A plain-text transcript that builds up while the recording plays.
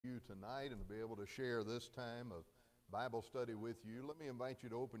tonight and to be able to share this time of Bible study with you. Let me invite you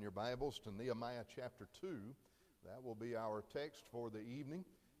to open your Bibles to Nehemiah chapter 2. That will be our text for the evening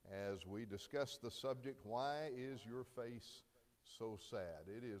as we discuss the subject, Why is Your Face So Sad?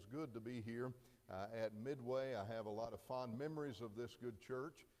 It is good to be here at Midway. I have a lot of fond memories of this good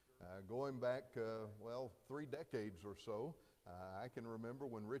church. Going back, 3 decades or so, I can remember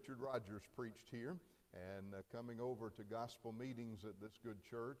when Richard Rogers preached here and coming over to gospel meetings at this good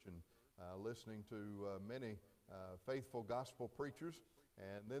church and listening to many faithful gospel preachers.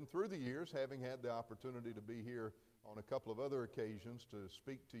 And then through the years, having had the opportunity to be here on a couple of other occasions to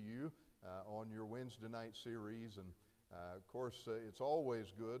speak to you on your Wednesday night series. And of course, it's always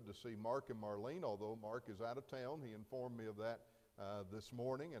good to see Mark and Marlene, although Mark is out of town. He informed me of that this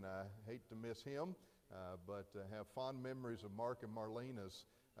morning, and I hate to miss him, but have fond memories of Mark and Marlene as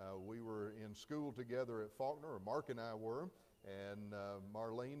we were in school together at Faulkner, or Mark and I were, and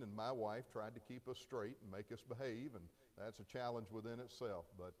Marlene and my wife tried to keep us straight and make us behave, and that's a challenge within itself.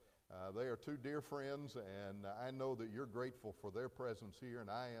 But they are two dear friends, and I know that you're grateful for their presence here, and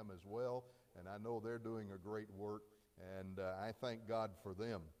I am as well, and I know they're doing a great work, and I thank God for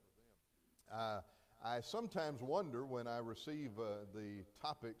them. I sometimes wonder when I receive the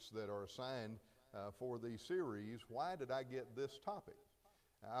topics that are assigned for these series, why did I get this topic?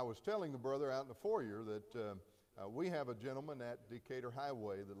 I was telling the brother out in the foyer that we have a gentleman at Decatur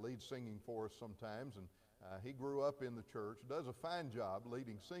Highway that leads singing for us sometimes, and he grew up in the church, does a fine job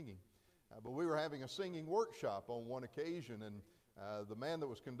leading singing. But we were having a singing workshop on one occasion, and the man that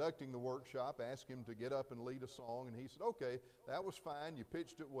was conducting the workshop asked him to get up and lead a song, and he said, okay, that was fine, you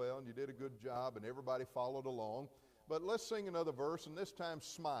pitched it well, and you did a good job, and everybody followed along, but let's sing another verse, and this time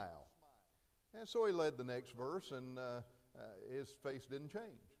smile. And so he led the next verse, and his face didn't change.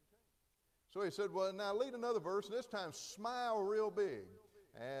 So he said, well, now lead another verse, and this time smile real big.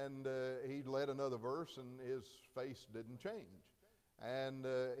 And he led another verse, and his face didn't change. And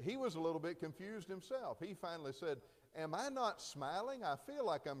he was a little bit confused himself. He finally said, am I not smiling? I feel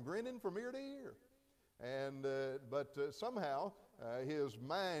like I'm grinning from ear to ear. And but somehow his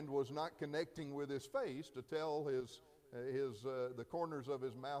mind was not connecting with his face to tell the corners of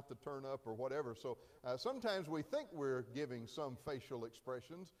his mouth to turn up or whatever. So sometimes we think we're giving some facial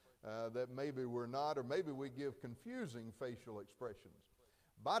expressions that maybe we're not, or maybe we give confusing facial expressions.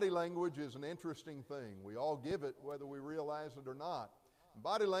 Body language is an interesting thing. We all give it whether we realize it or not.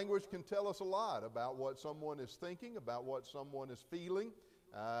 Body language can tell us a lot about what someone is thinking, about what someone is feeling,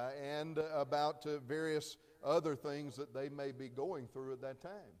 and about various other things that they may be going through at that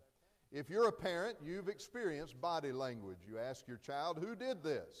time. If you're a parent, you've experienced body language. You ask your child, who did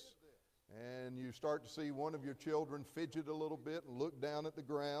this? And you start to see one of your children fidget a little bit and look down at the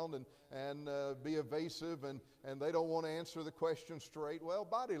ground and be evasive, and they don't want to answer the question straight. Well,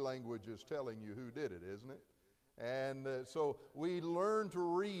 body language is telling you who did it, isn't it? And so we learn to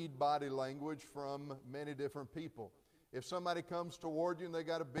read body language from many different people. If somebody comes toward you and they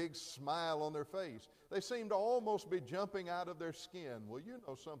got a big smile on their face, they seem to almost be jumping out of their skin. Well, you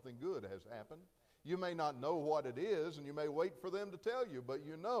know something good has happened. You may not know what it is, and you may wait for them to tell you, but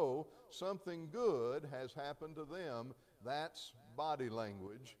you know something good has happened to them. That's body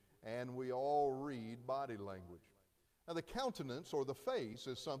language, and we all read body language. Now, the countenance or the face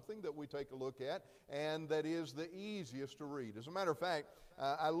is something that we take a look at, and that is the easiest to read. As a matter of fact,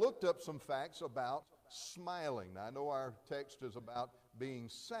 I looked up some facts about smiling. Now, I know our text is about being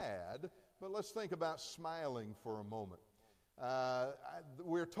sad, but let's think about smiling for a moment.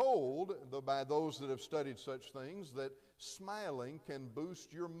 We're told by those that have studied such things that smiling can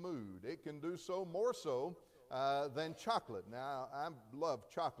boost your mood. It can do so more so than chocolate. Now, I love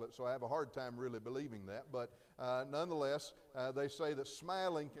chocolate, so I have a hard time really believing that. But nonetheless, they say that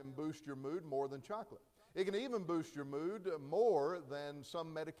smiling can boost your mood more than chocolate. It can even boost your mood more than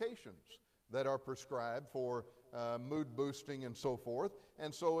some medications that are prescribed for mood boosting and so forth.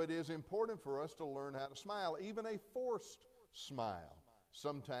 And so it is important for us to learn how to smile. Even a forced smile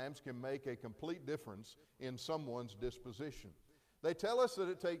sometimes can make a complete difference in someone's disposition. They tell us that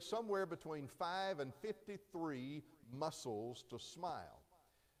it takes somewhere between 5 and 53 muscles to smile.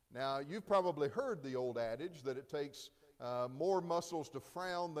 Now, you've probably heard the old adage that it takes more muscles to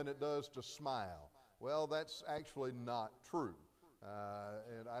frown than it does to smile. Well, that's actually not true.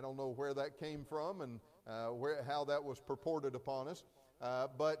 And I don't know where that came from and how that was purported upon us.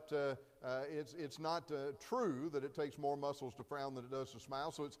 But it's not true that it takes more muscles to frown than it does to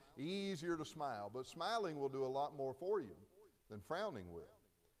smile, so it's easier to smile. But smiling will do a lot more for you than frowning will.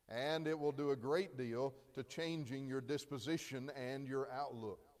 And it will do a great deal to changing your disposition and your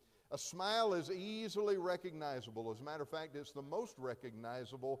outlook. A smile is easily recognizable. As a matter of fact, it's the most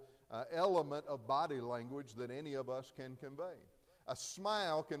recognizable element of body language that any of us can convey. A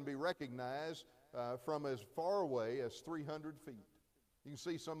smile can be recognized from as far away as 300 feet. You can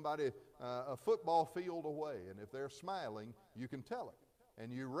see somebody a football field away, and if they're smiling, you can tell it,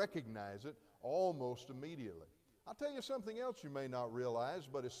 and you recognize it almost immediately. I'll tell you something else you may not realize,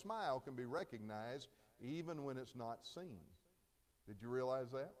 but a smile can be recognized even when it's not seen. Did you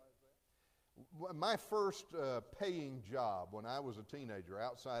realize that? My first paying job when I was a teenager,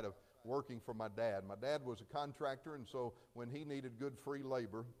 outside of working for my dad was a contractor, and so when he needed good free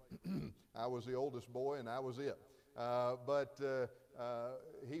labor, I was the oldest boy and I was it. But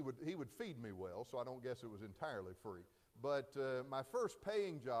he would feed me well, so I don't guess it was entirely free. But my first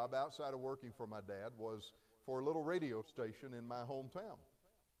paying job outside of working for my dad was for a little radio station in my hometown.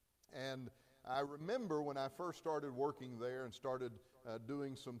 And I remember when I first started working there and started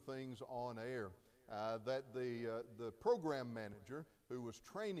doing some things on air, that the program manager who was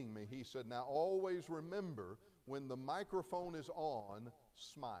training me, he said, "Now always remember, when the microphone is on,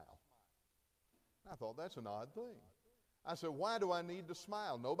 smile." I thought, that's an odd thing. I said, "Why do I need to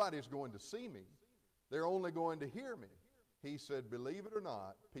smile? Nobody's going to see me. They're only going to hear me." He said, "Believe it or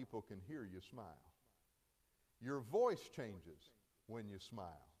not, people can hear you smile. Your voice changes when you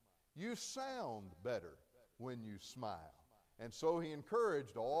smile. You sound better when you smile." And so he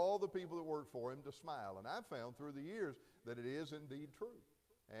encouraged all the people that worked for him to smile. And I've found through the years that it is indeed true.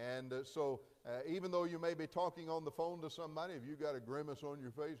 And so even though you may be talking on the phone to somebody, if you've got a grimace on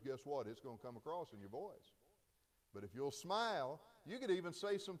your face, guess what? It's going to come across in your voice. But if you'll smile, you could even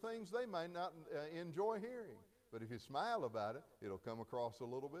say some things they might not enjoy hearing. But if you smile about it, it'll come across a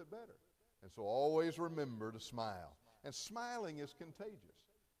little bit better. And so always remember to smile. And smiling is contagious.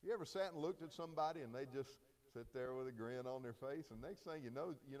 You ever sat and looked at somebody and they just sit there with a grin on their face, and next thing you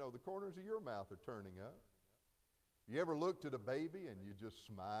know, the corners of your mouth are turning up? You ever looked at a baby and you just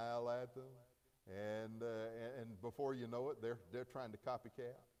smile at them, and before you know it, they're trying to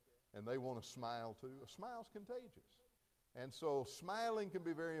copycat, and they want to smile too? A smile's contagious. And so smiling can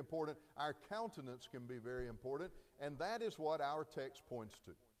be very important. Our countenance can be very important, and that is what our text points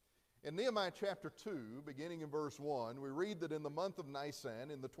to. In Nehemiah chapter 2, beginning in verse 1, we read that in the month of Nisan,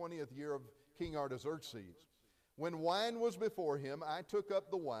 in the 20th year of King Artaxerxes, when wine was before him, I took up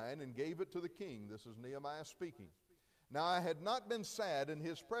the wine and gave it to the king. This is Nehemiah speaking. Now I had not been sad in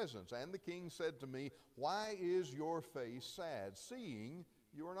his presence, and the king said to me, "Why is your face sad, seeing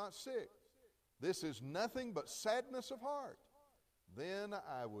you are not sick? This is nothing but sadness of heart." Then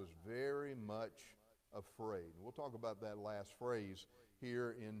I was very much afraid. We'll talk about that last phrase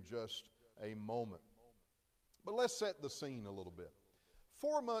here in just a moment. But let's set the scene a little bit.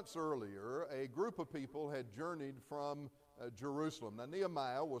 4 months earlier, a group of people had journeyed from Jerusalem. Now,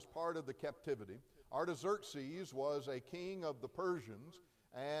 Nehemiah was part of the captivity. Artaxerxes was a king of the Persians,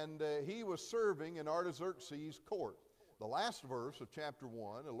 and he was serving in Artaxerxes' court. The last verse of chapter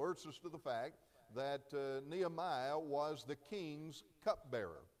 1 alerts us to the fact that Nehemiah was the king's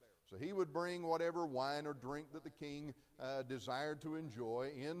cupbearer. So he would bring whatever wine or drink that the king desired to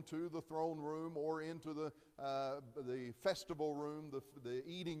enjoy into the throne room or into the festival room, the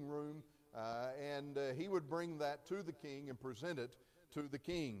eating room, and he would bring that to the king and present it to the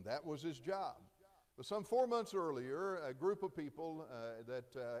king. That was his job. But some 4 months earlier, a group of people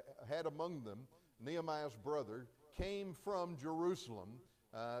that had among them Nehemiah's brother came from Jerusalem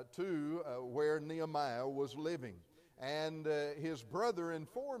to where Nehemiah was living. And his brother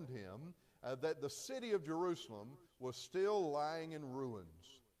informed him that the city of Jerusalem was still lying in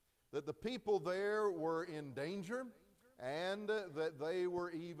ruins, that the people there were in danger, and that they were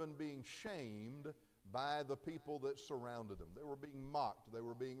even being shamed by the people that surrounded them. They were being mocked. They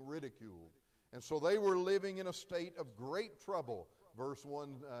were being ridiculed. And so they were living in a state of great trouble.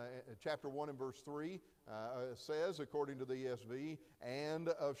 Chapter 1 and verse 3 says, according to the ESV, and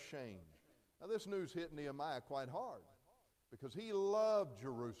of shame. Now this news hit Nehemiah quite hard because he loved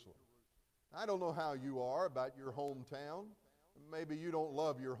Jerusalem. I don't know how you are about your hometown. Maybe you don't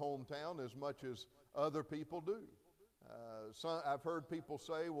love your hometown as much as other people do. I've heard people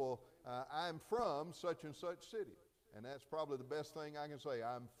say, well, I'm from such and such city. And that's probably the best thing I can say.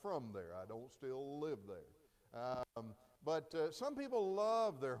 I'm from there. I don't still live there. But some people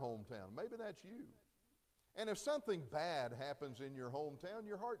love their hometown. Maybe that's you. And if something bad happens in your hometown,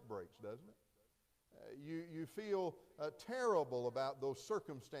 your heart breaks, doesn't it? You feel terrible about those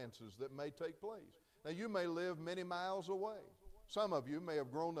circumstances that may take place. Now, you may live many miles away. Some of you may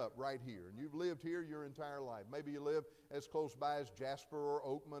have grown up right here, and you've lived here your entire life. Maybe you live as close by as Jasper or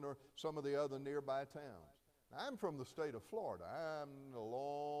Oakman or some of the other nearby towns. I'm from the state of Florida. I'm a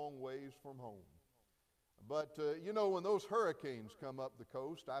long ways from home. But, when those hurricanes come up the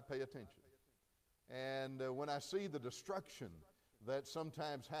coast, I pay attention. And when I see the destruction that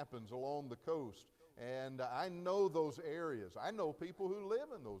sometimes happens along the coast, and I know those areas. I know people who live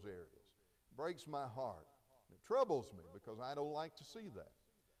in those areas. It breaks my heart. It troubles me because I don't like to see that.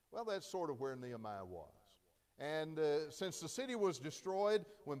 Well, that's sort of where Nehemiah was. And since the city was destroyed,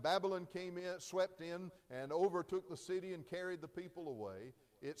 when Babylon came in, swept in, and overtook the city and carried the people away,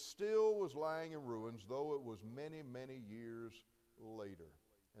 it still was lying in ruins, though it was many, many years later.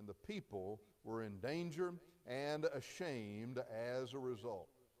 And the people were in danger and ashamed as a result.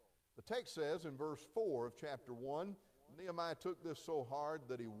 The text says in verse 4 of chapter 1, Nehemiah took this so hard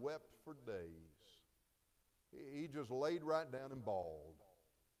that he wept for days. He just laid right down and bawled.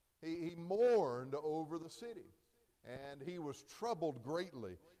 He mourned over the city, and he was troubled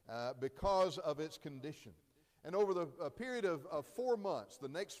greatly because of its condition. And over the period of 4 months, the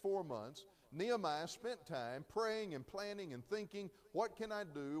next 4 months, Nehemiah spent time praying and planning and thinking, what can I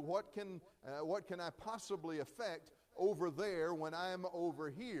do? What can I possibly affect over there when I'm over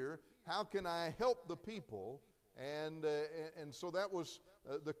here? How can I help the people? And so that was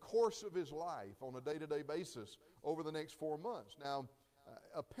the course of his life on a day-to-day basis over the next 4 months. Now,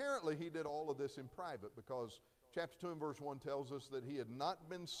 apparently he did all of this in private, because chapter 2 and verse 1 tells us that he had not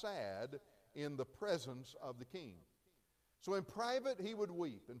been sad in the presence of the king. So in private he would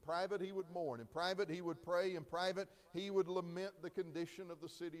weep, in private he would mourn, in private he would pray, in private he would lament the condition of the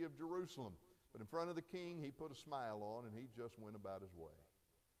city of Jerusalem. But in front of the king he put a smile on and he just went about his way.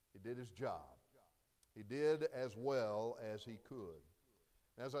 He did his job. He did as well as he could.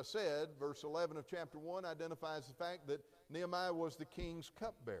 As I said, verse 11 of chapter 1 identifies the fact that Nehemiah was the king's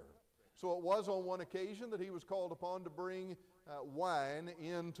cupbearer. So it was on one occasion that he was called upon to bring wine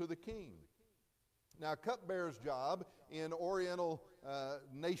into the king. Now, a cupbearer's job in Oriental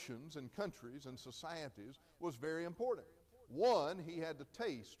nations and countries and societies was very important. One, he had to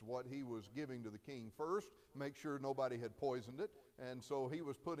taste what he was giving to the king first, make sure nobody had poisoned it, and so he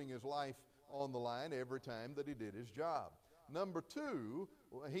was putting his life on the line every time that he did his job. Number two,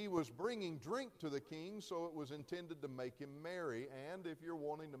 he was bringing drink to the king, so it was intended to make him merry. And if you're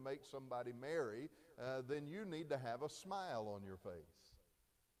wanting to make somebody merry, then you need to have a smile on your face.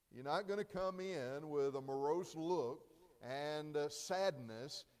 You're not going to come in with a morose look and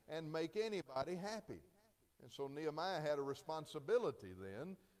sadness and make anybody happy. And so Nehemiah had a responsibility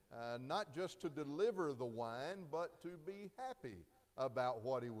then, not just to deliver the wine, but to be happy about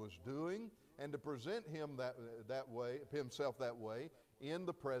what he was doing and to present himself that way in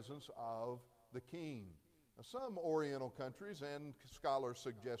the presence of the king. Now, some Oriental countries, and scholars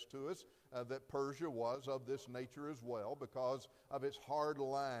suggest to us that Persia was of this nature as well, because of its hard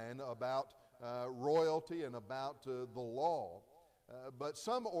line about royalty and about the law. But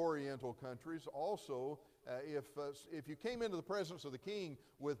some Oriental countries also, if you came into the presence of the king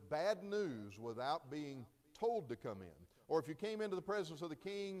with bad news without being told to come in, or if you came into the presence of the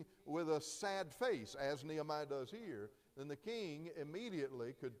king with a sad face, as Nehemiah does here, then the king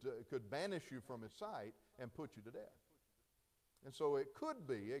immediately could banish you from his sight and put you to death. And so it could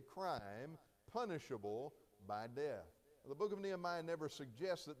be a crime punishable by death. The book of Nehemiah never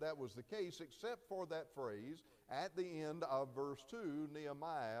suggests that that was the case, except for that phrase at the end of verse 2,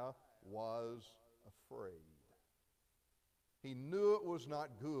 Nehemiah was afraid. He knew it was not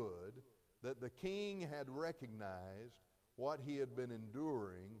good that the king had recognized what he had been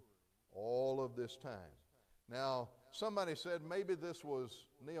enduring all of this time. Now, somebody said maybe this was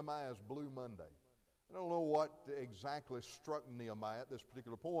Nehemiah's Blue Monday. I don't know what exactly struck Nehemiah at this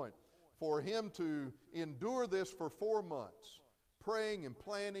particular point. For him to endure this for 4 months, praying and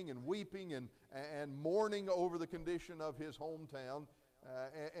planning and weeping and mourning over the condition of his hometown,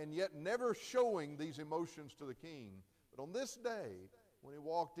 and yet never showing these emotions to the king. But on this day, when he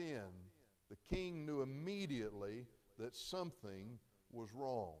walked in, the king knew immediately that something was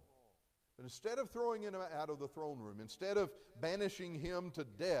wrong. But instead of throwing him out of the throne room, instead of banishing him to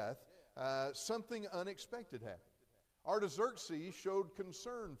death, something unexpected happened. Artaxerxes showed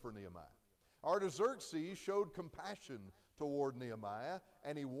concern for Nehemiah. Artaxerxes showed compassion toward Nehemiah,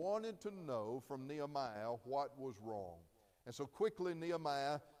 and he wanted to know from Nehemiah what was wrong. And so quickly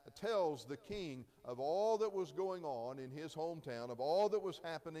Nehemiah tells the king of all that was going on in his hometown, of all that was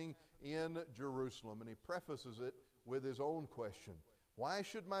happening in Jerusalem. And he prefaces it with his own question. Why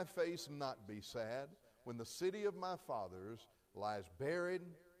should my face not be sad when the city of my fathers lies buried,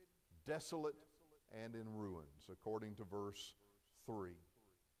 desolate, and in ruins, according to verse 3.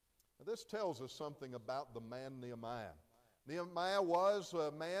 Now, this tells us something about the man Nehemiah. Nehemiah was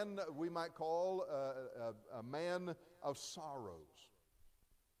a man we might call a man of sorrows.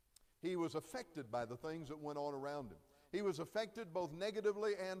 He was affected by the things that went on around him. He was affected both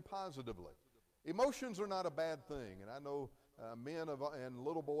negatively and positively. Emotions are not a bad thing, and I know men and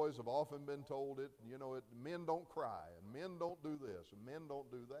little boys have often been told men don't cry, and men don't do this, and men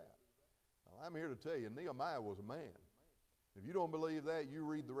don't do that. Well, I'm here to tell you, Nehemiah was a man. If you don't believe that, you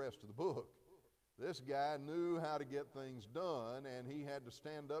read the rest of the book. This guy knew how to get things done, and he had to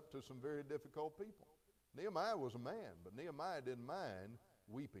stand up to some very difficult people. Nehemiah was a man, but Nehemiah didn't mind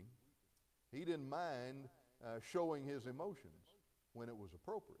weeping. He didn't mind showing his emotions when it was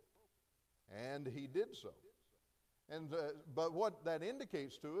appropriate. And he did so. But what that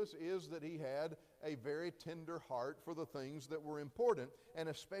indicates to us is that he had a very tender heart for the things that were important, and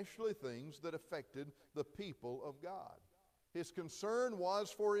especially things that affected the people of God. His concern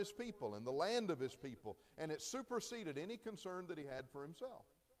was for his people and the land of his people, and it superseded any concern that he had for himself.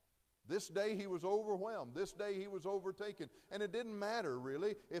 This day he was overwhelmed. This day he was overtaken. And it didn't matter,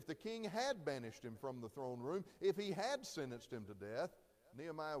 really, if the king had banished him from the throne room, if he had sentenced him to death,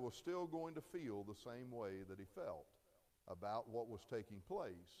 Nehemiah was still going to feel the same way that he felt about what was taking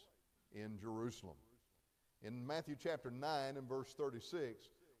place in Jerusalem. In Matthew chapter 9 and verse 36,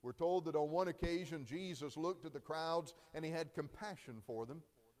 we're told that on one occasion Jesus looked at the crowds and he had compassion for them,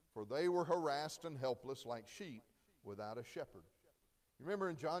 for they were harassed and helpless like sheep without a shepherd. You remember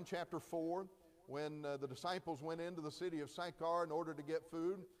in John chapter 4 when the disciples went into the city of Sychar in order to get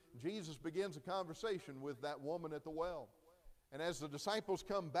food, Jesus begins a conversation with that woman at the well. And as the disciples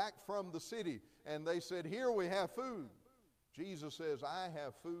come back from the city and they said, "Here we have food," Jesus says, "I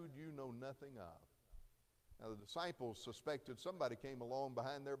have food you know nothing of." Now the disciples suspected somebody came along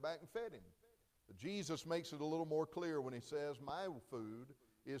behind their back and fed him. But Jesus makes it a little more clear when he says, "My food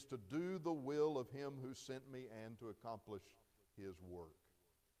is to do the will of him who sent me and to accomplish his work."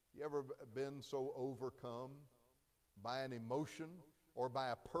 You ever been so overcome by an emotion or by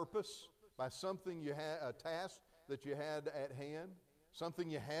a purpose, by something you had, a task that you had at hand, something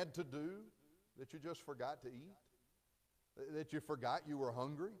you had to do that you just forgot to eat, that you forgot you were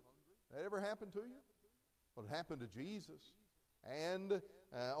hungry? That ever happened to you? Well, it happened to Jesus. And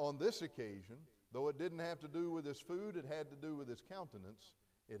on this occasion, though it didn't have to do with his food, it had to do with his countenance,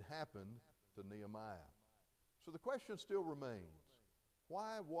 it happened to Nehemiah. So the question still remains,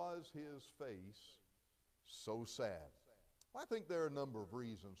 why was his face so sad? Well, I think there are a number of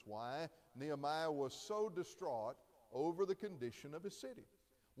reasons why Nehemiah was so distraught over the condition of his city.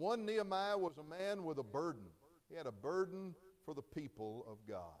 One, Nehemiah was a man with a burden. He had a burden for the people of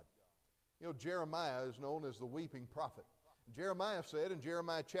God. You know, Jeremiah is known as the weeping prophet. Jeremiah said in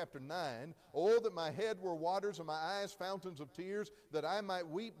Jeremiah chapter 9, "Oh, that my head were waters and my eyes fountains of tears, that I might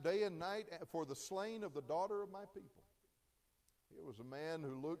weep day and night for the slain of the daughter of my people." It was a man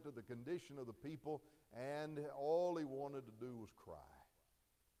who looked at the condition of the people, and all he wanted to do was cry.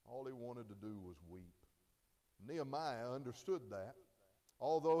 All he wanted to do was weep. Nehemiah understood that.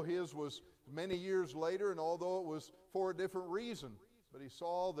 Although his was many years later, and although it was for a different reason, but he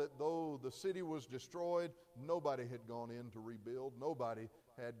saw that though the city was destroyed, nobody had gone in to rebuild, nobody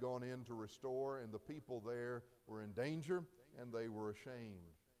had gone in to restore, and the people there were in danger, and they were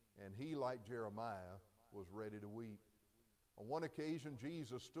ashamed. And he, like Jeremiah, was ready to weep. On one occasion,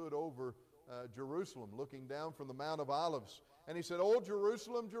 Jesus stood over Jerusalem, looking down from the Mount of Olives, and he said, "O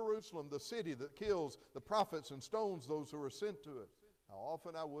Jerusalem, Jerusalem, the city that kills the prophets and stones those who are sent to it. How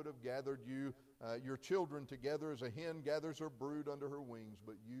often I would have gathered you, your children together as a hen gathers her brood under her wings,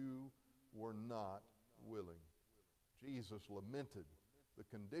 but you were not willing." Jesus lamented the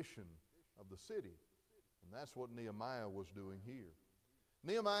condition of the city, and that's what Nehemiah was doing here.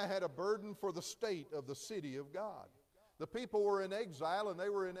 Nehemiah had a burden for the state of the city of God. The people were in exile, and they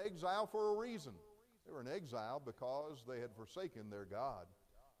were in exile for a reason. They were in exile because they had forsaken their God,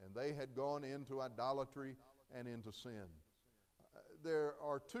 and they had gone into idolatry and into sin. There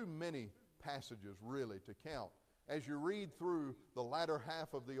are too many passages, really, to count as you read through the latter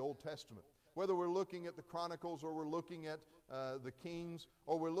half of the Old Testament. Whether we're looking at the Chronicles or we're looking at the Kings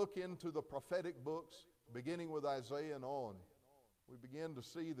or we look into the prophetic books, beginning with Isaiah and on, we begin to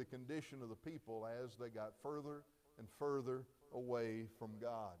see the condition of the people as they got further and further away from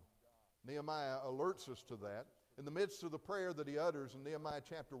God. Nehemiah alerts us to that in the midst of the prayer that he utters in Nehemiah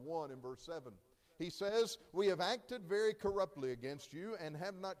chapter 1 and verse 7. He says, "We have acted very corruptly against you and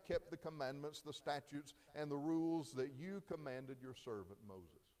have not kept the commandments, the statutes, and the rules that you commanded your servant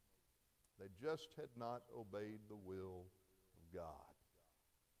Moses." They just had not obeyed the will of God.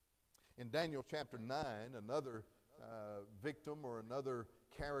 In Daniel chapter 9, another victim or another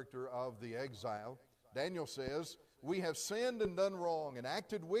character of the exile, Daniel says, "We have sinned and done wrong and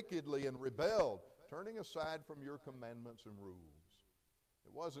acted wickedly and rebelled, turning aside from your commandments and rules."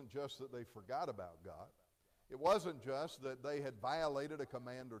 It wasn't just that they forgot about God. It wasn't just that they had violated a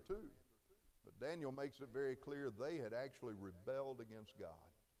command or two. But Daniel makes it very clear they had actually rebelled against God.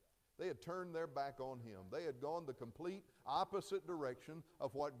 They had turned their back on Him. They had gone the complete opposite direction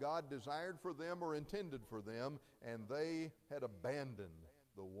of what God desired for them or intended for them, and they had abandoned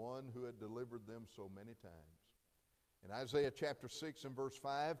the one who had delivered them so many times. In Isaiah chapter 6 and verse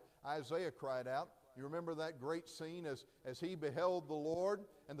 5, Isaiah cried out. You remember that great scene as he beheld the Lord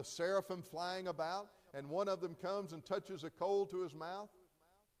and the seraphim flying about, and one of them comes and touches a coal to his mouth?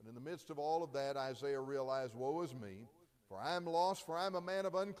 But in the midst of all of that, Isaiah realized, "Woe is me, for I am lost, for I am a man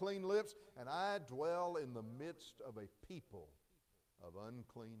of unclean lips, and I dwell in the midst of a people of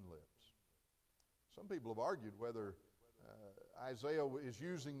unclean lips." Some people have argued whether Isaiah is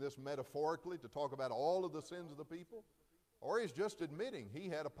using this metaphorically to talk about all of the sins of the people, or he's just admitting he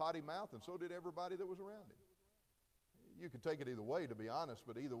had a potty mouth and so did everybody that was around him. You could take it either way, to be honest,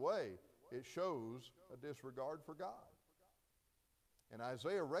 but either way, it shows a disregard for God. And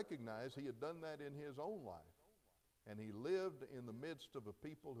Isaiah recognized he had done that in his own life, and he lived in the midst of a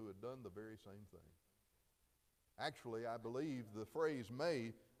people who had done the very same thing. Actually, I believe the phrase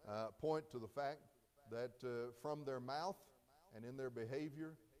may point to the fact that from their mouth and in their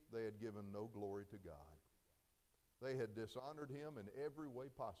behavior, they had given no glory to God. They had dishonored Him in every way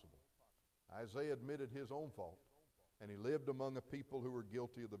possible. Isaiah admitted his own fault, and he lived among a people who were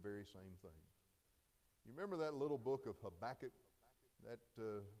guilty of the very same thing. You remember that little book of Habakkuk, that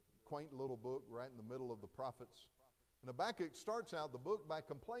quaint little book right in the middle of the prophets? And Habakkuk starts out the book by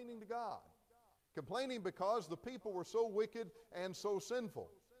complaining to God, complaining because the people were so wicked and so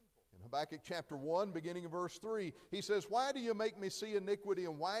sinful. In Habakkuk chapter 1, beginning in verse 3, he says, "Why do you make me see iniquity,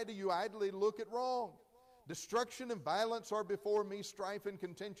 and why do you idly look at wrong? Destruction and violence are before me, strife and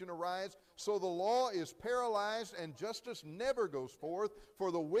contention arise. So the law is paralyzed, and justice never goes forth.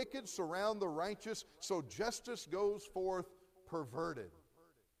 For the wicked surround the righteous, so justice goes forth perverted."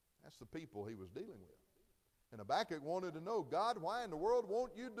 That's the people he was dealing with. And Habakkuk wanted to know, God, why in the world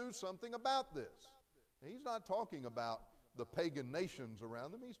won't you do something about this? And he's not talking about the pagan nations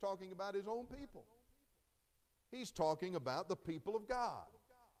around him. He's talking about his own people. He's talking about the people of God.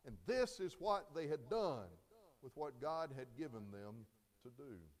 And this is what they had done with what God had given them to do.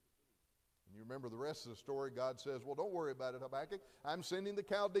 And you remember the rest of the story. God says, "Well, don't worry about it, Habakkuk. I'm sending the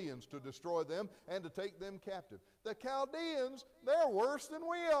Chaldeans to destroy them and to take them captive." The Chaldeans, they're worse than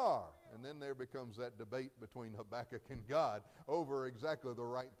we are. And then there becomes that debate between Habakkuk and God over exactly the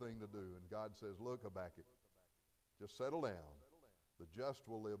right thing to do. And God says, "Look, Habakkuk, just settle down. The just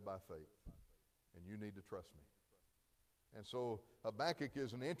will live by faith, and you need to trust me." And so Habakkuk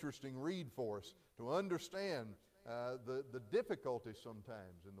is an interesting read for us to understand the difficulty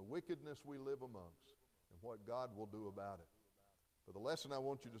sometimes in the wickedness we live amongst and what God will do about it. But the lesson I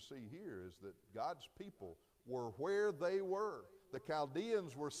want you to see here is that God's people were where they were. The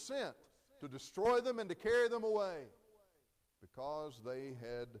Chaldeans were sent to destroy them and to carry them away because they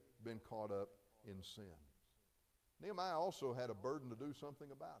had been caught up in sin. Nehemiah also had a burden to do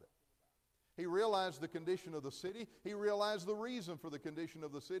something about it. He realized the condition of the city. He realized the reason for the condition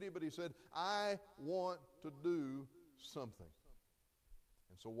of the city, but he said, "I want to do something."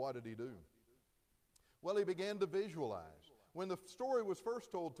 And so what did he do? Well, he began to visualize. When the story was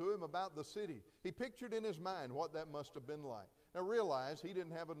first told to him about the city, he pictured in his mind what that must have been like. Now realize he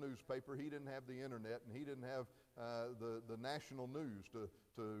didn't have a newspaper, he didn't have the internet, and he didn't have the national news to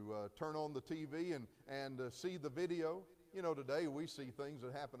turn on the TV and see the video. You know, today we see things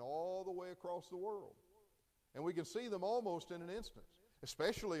that happen all the way across the world. And we can see them almost in an instant,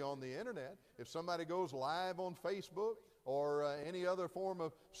 especially on the internet. If somebody goes live on Facebook or any other form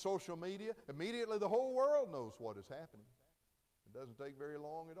of social media, immediately the whole world knows what is happening. It doesn't take very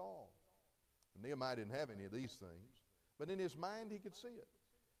long at all. And Nehemiah didn't have any of these things, but in his mind he could see it.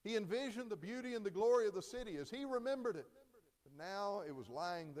 He envisioned the beauty and the glory of the city as he remembered it. But now it was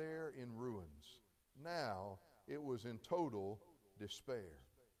lying there in ruins. Now it was in total despair.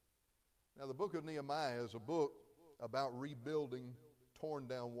 Now the book of Nehemiah is a book about rebuilding torn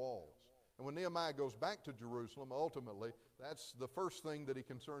down walls. And when Nehemiah goes back to Jerusalem, ultimately, that's the first thing that he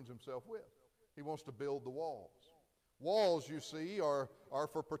concerns himself with. He wants to build the walls. Walls, you see, are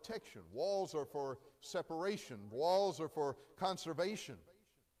for protection. Walls are for separation. Walls are for conservation.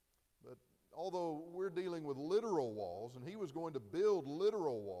 But although we're dealing with literal walls, and he was going to build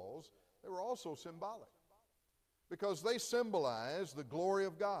literal walls, they were also symbolic. Because they symbolize the glory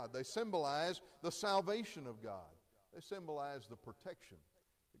of God. They symbolize the salvation of God. They symbolize the protection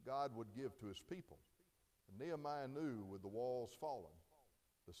that God would give to his people. And Nehemiah knew with the walls fallen,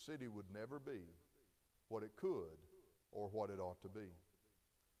 the city would never be what it could or what it ought to be.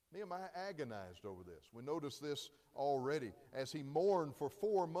 Nehemiah agonized over this. We notice this already as he mourned for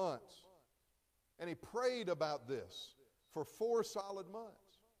 4 months. And he prayed about this for 4 solid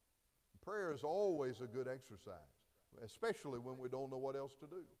months. Prayer is always a good exercise, especially when we don't know what else to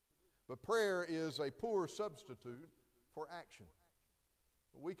do. But prayer is a poor substitute for action.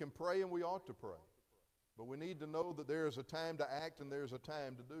 We can pray and we ought to pray. But we need to know that there is a time to act and there's a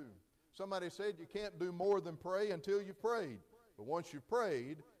time to do. Somebody said you can't do more than pray until you've prayed. But once you've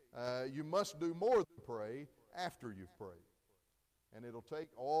prayed, you must do more than pray after you've prayed. And it'll take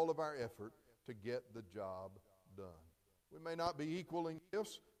all of our effort to get the job done. We may not be equal in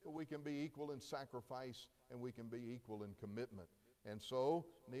gifts, but we can be equal in sacrifice and we can be equal in commitment. And so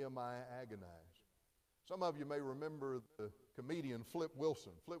Nehemiah agonized. Some of you may remember the comedian Flip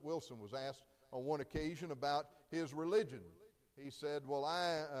Wilson. Flip Wilson was asked on one occasion about his religion. He said,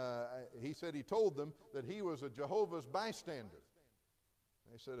 he told them that he was a Jehovah's bystander.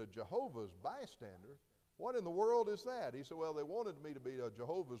 They said, a Jehovah's bystander? What in the world is that? He said, well, they wanted me to be a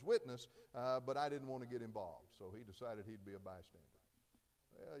Jehovah's Witness, but I didn't want to get involved. So he decided he'd be a bystander.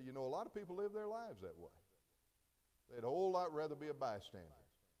 Well, you know, a lot of people live their lives that way. They'd a whole lot rather be a bystander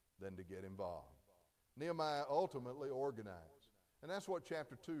than to get involved. Nehemiah ultimately organized. And that's what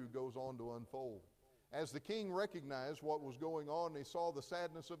chapter 2 goes on to unfold. As the king recognized what was going on and he saw the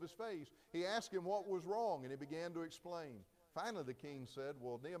sadness of his face, he asked him what was wrong, and he began to explain. Finally, the king said,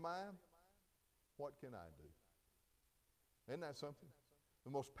 well, Nehemiah, what can I do? Isn't that something?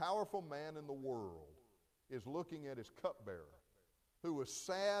 The most powerful man in the world is looking at his cupbearer, who was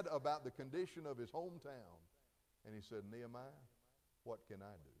sad about the condition of his hometown. And he said, Nehemiah, what can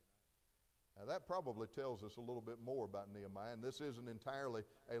I do? Now that probably tells us a little bit more about Nehemiah, and this isn't entirely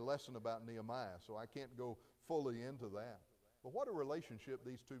a lesson about Nehemiah, so I can't go fully into that. But what a relationship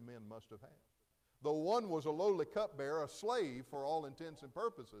these two men must have had. Though one was a lowly cupbearer, a slave for all intents and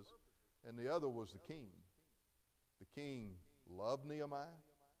purposes, and the other was the king. The king loved Nehemiah.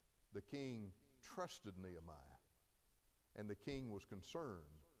 The king trusted Nehemiah. And the king was concerned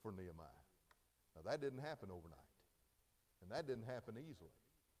for Nehemiah. Now that didn't happen overnight. And that didn't happen easily.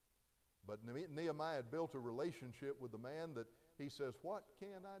 But Nehemiah had built a relationship with the man that he says, what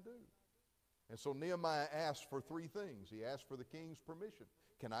can I do? And so Nehemiah asked for 3 things. He asked for the king's permission.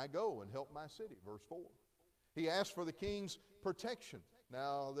 Can I go and help my city? Verse 4. He asked for the king's protection.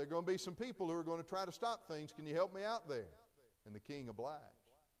 Now, there are going to be some people who are going to try to stop things. Can you help me out there? And the king obliged.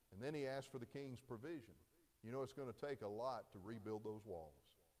 And then he asked for the king's provision. You know, it's going to take a lot to rebuild those walls.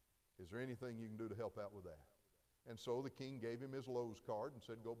 Is there anything you can do to help out with that? And so the king gave him his Lowe's card and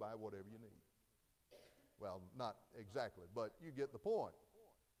said, go buy whatever you need. Well, not exactly, but you get the point.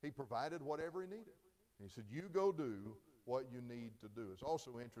 He provided whatever he needed. And he said, you go do what you need to do. It's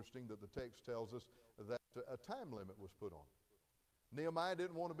also interesting that the text tells us that a time limit was put on. Nehemiah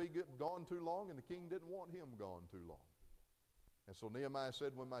didn't want to be gone too long, and the king didn't want him gone too long. And so Nehemiah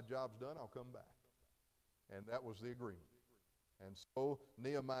said, when my job's done, I'll come back. And that was the agreement. And so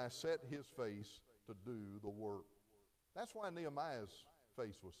Nehemiah set his face to do the work. That's why Nehemiah's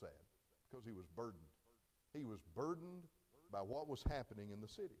face was sad, because he was burdened. He was burdened by what was happening in the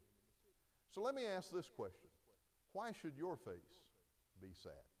city. So let me ask this question. Why should your face be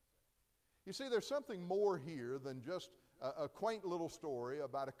sad? You see, there's something more here than just a quaint little story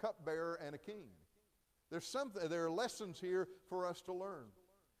about a cupbearer and a king. There are lessons here for us to learn.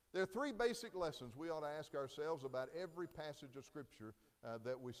 There are 3 basic lessons we ought to ask ourselves about every passage of Scripture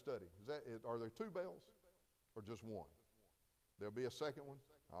that we study. Are there 2 bells or just 1? There'll be a second one?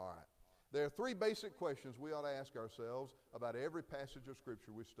 All right. There are 3 basic questions we ought to ask ourselves about every passage of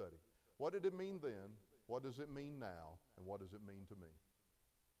Scripture we study. What did it mean then? What does it mean now? And what does it mean to me?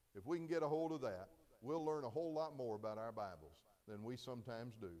 If we can get a hold of that, we'll learn a whole lot more about our Bibles than we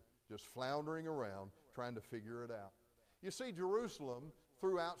sometimes do, just floundering around trying to figure it out. You see, Jerusalem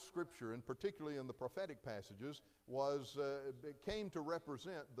throughout Scripture, and particularly in the prophetic passages, came to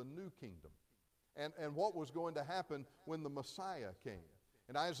represent the new kingdom and what was going to happen when the Messiah came.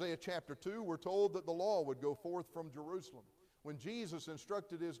 In Isaiah chapter 2, we're told that the law would go forth from Jerusalem. When Jesus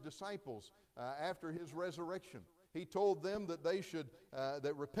instructed his disciples after his resurrection, he told them that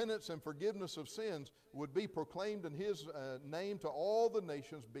that repentance and forgiveness of sins would be proclaimed in his name to all the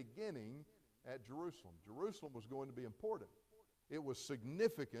nations, beginning at Jerusalem. Jerusalem was going to be important. It was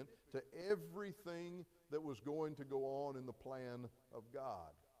significant to everything that was going to go on in the plan of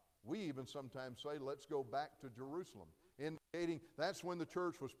God. We even sometimes say, let's go back to Jerusalem, indicating that's when the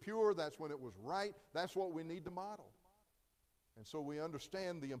church was pure, that's when it was right, that's what we need to model. And so we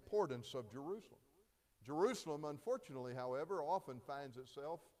understand the importance of Jerusalem. Jerusalem, unfortunately, however, often finds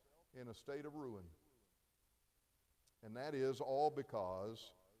itself in a state of ruin. And that is all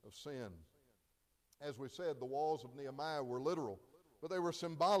because of sin. As we said, the walls of Nehemiah were literal, but they were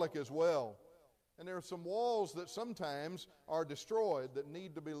symbolic as well. And there are some walls that sometimes are destroyed that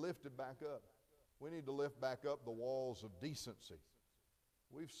need to be lifted back up. We need to lift back up the walls of decency.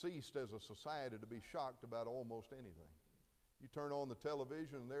 We've ceased as a society to be shocked about almost anything. You turn on the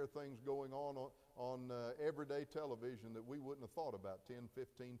television and there are things going on everyday television that we wouldn't have thought about 10,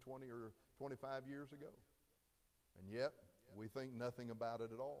 15, 20, or 25 years ago. And yet, we think nothing about it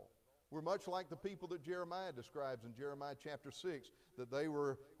at all. We're much like the people that Jeremiah describes in Jeremiah chapter 6, that they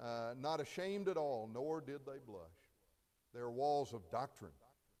were not ashamed at all, nor did they blush. They are walls of doctrine.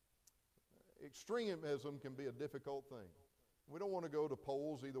 Extremism can be a difficult thing. We don't want to go to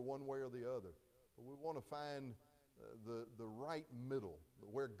poles either one way or the other, but we want to find the right middle,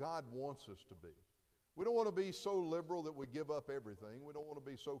 where God wants us to be. We don't want to be so liberal that we give up everything. We don't want to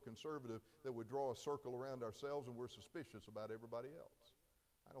be so conservative that we draw a circle around ourselves and we're suspicious about everybody else.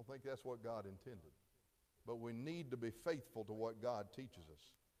 I don't think that's what God intended. But we need to be faithful to what God teaches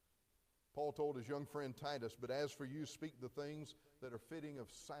us. Paul told his young friend Titus, "But as for you, speak the things that are fitting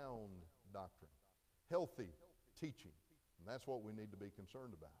of sound doctrine, healthy teaching." And that's what we need to be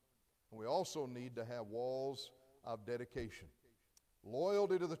concerned about. And we also need to have walls of dedication.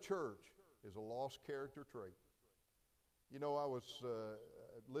 Loyalty to the church is a lost character trait. You know, I was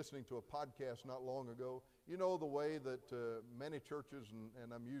listening to a podcast not long ago. You know the way that many churches,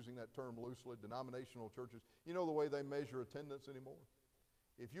 and I'm using that term loosely, denominational churches, you know the way they measure attendance anymore?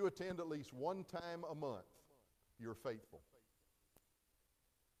 If you attend at least one time a month, you're faithful.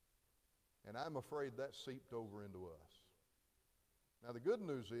 And I'm afraid that seeped over into us. Now the good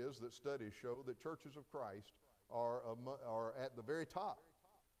news is that studies show that churches of Christ are at the very top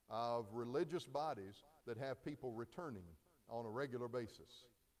of religious bodies that have people returning on a regular basis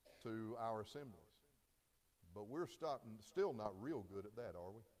to our assemblies. But we're still not real good at that,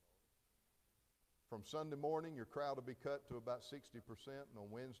 are we? From Sunday morning, your crowd will be cut to about 60%, and on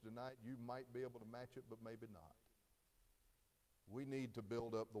Wednesday night, you might be able to match it, but maybe not. We need to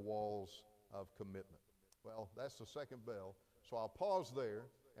build up the walls of commitment. Well, that's the second bell, so I'll pause there,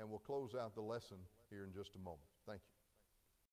 and we'll close out the lesson here in just a moment. Thank you.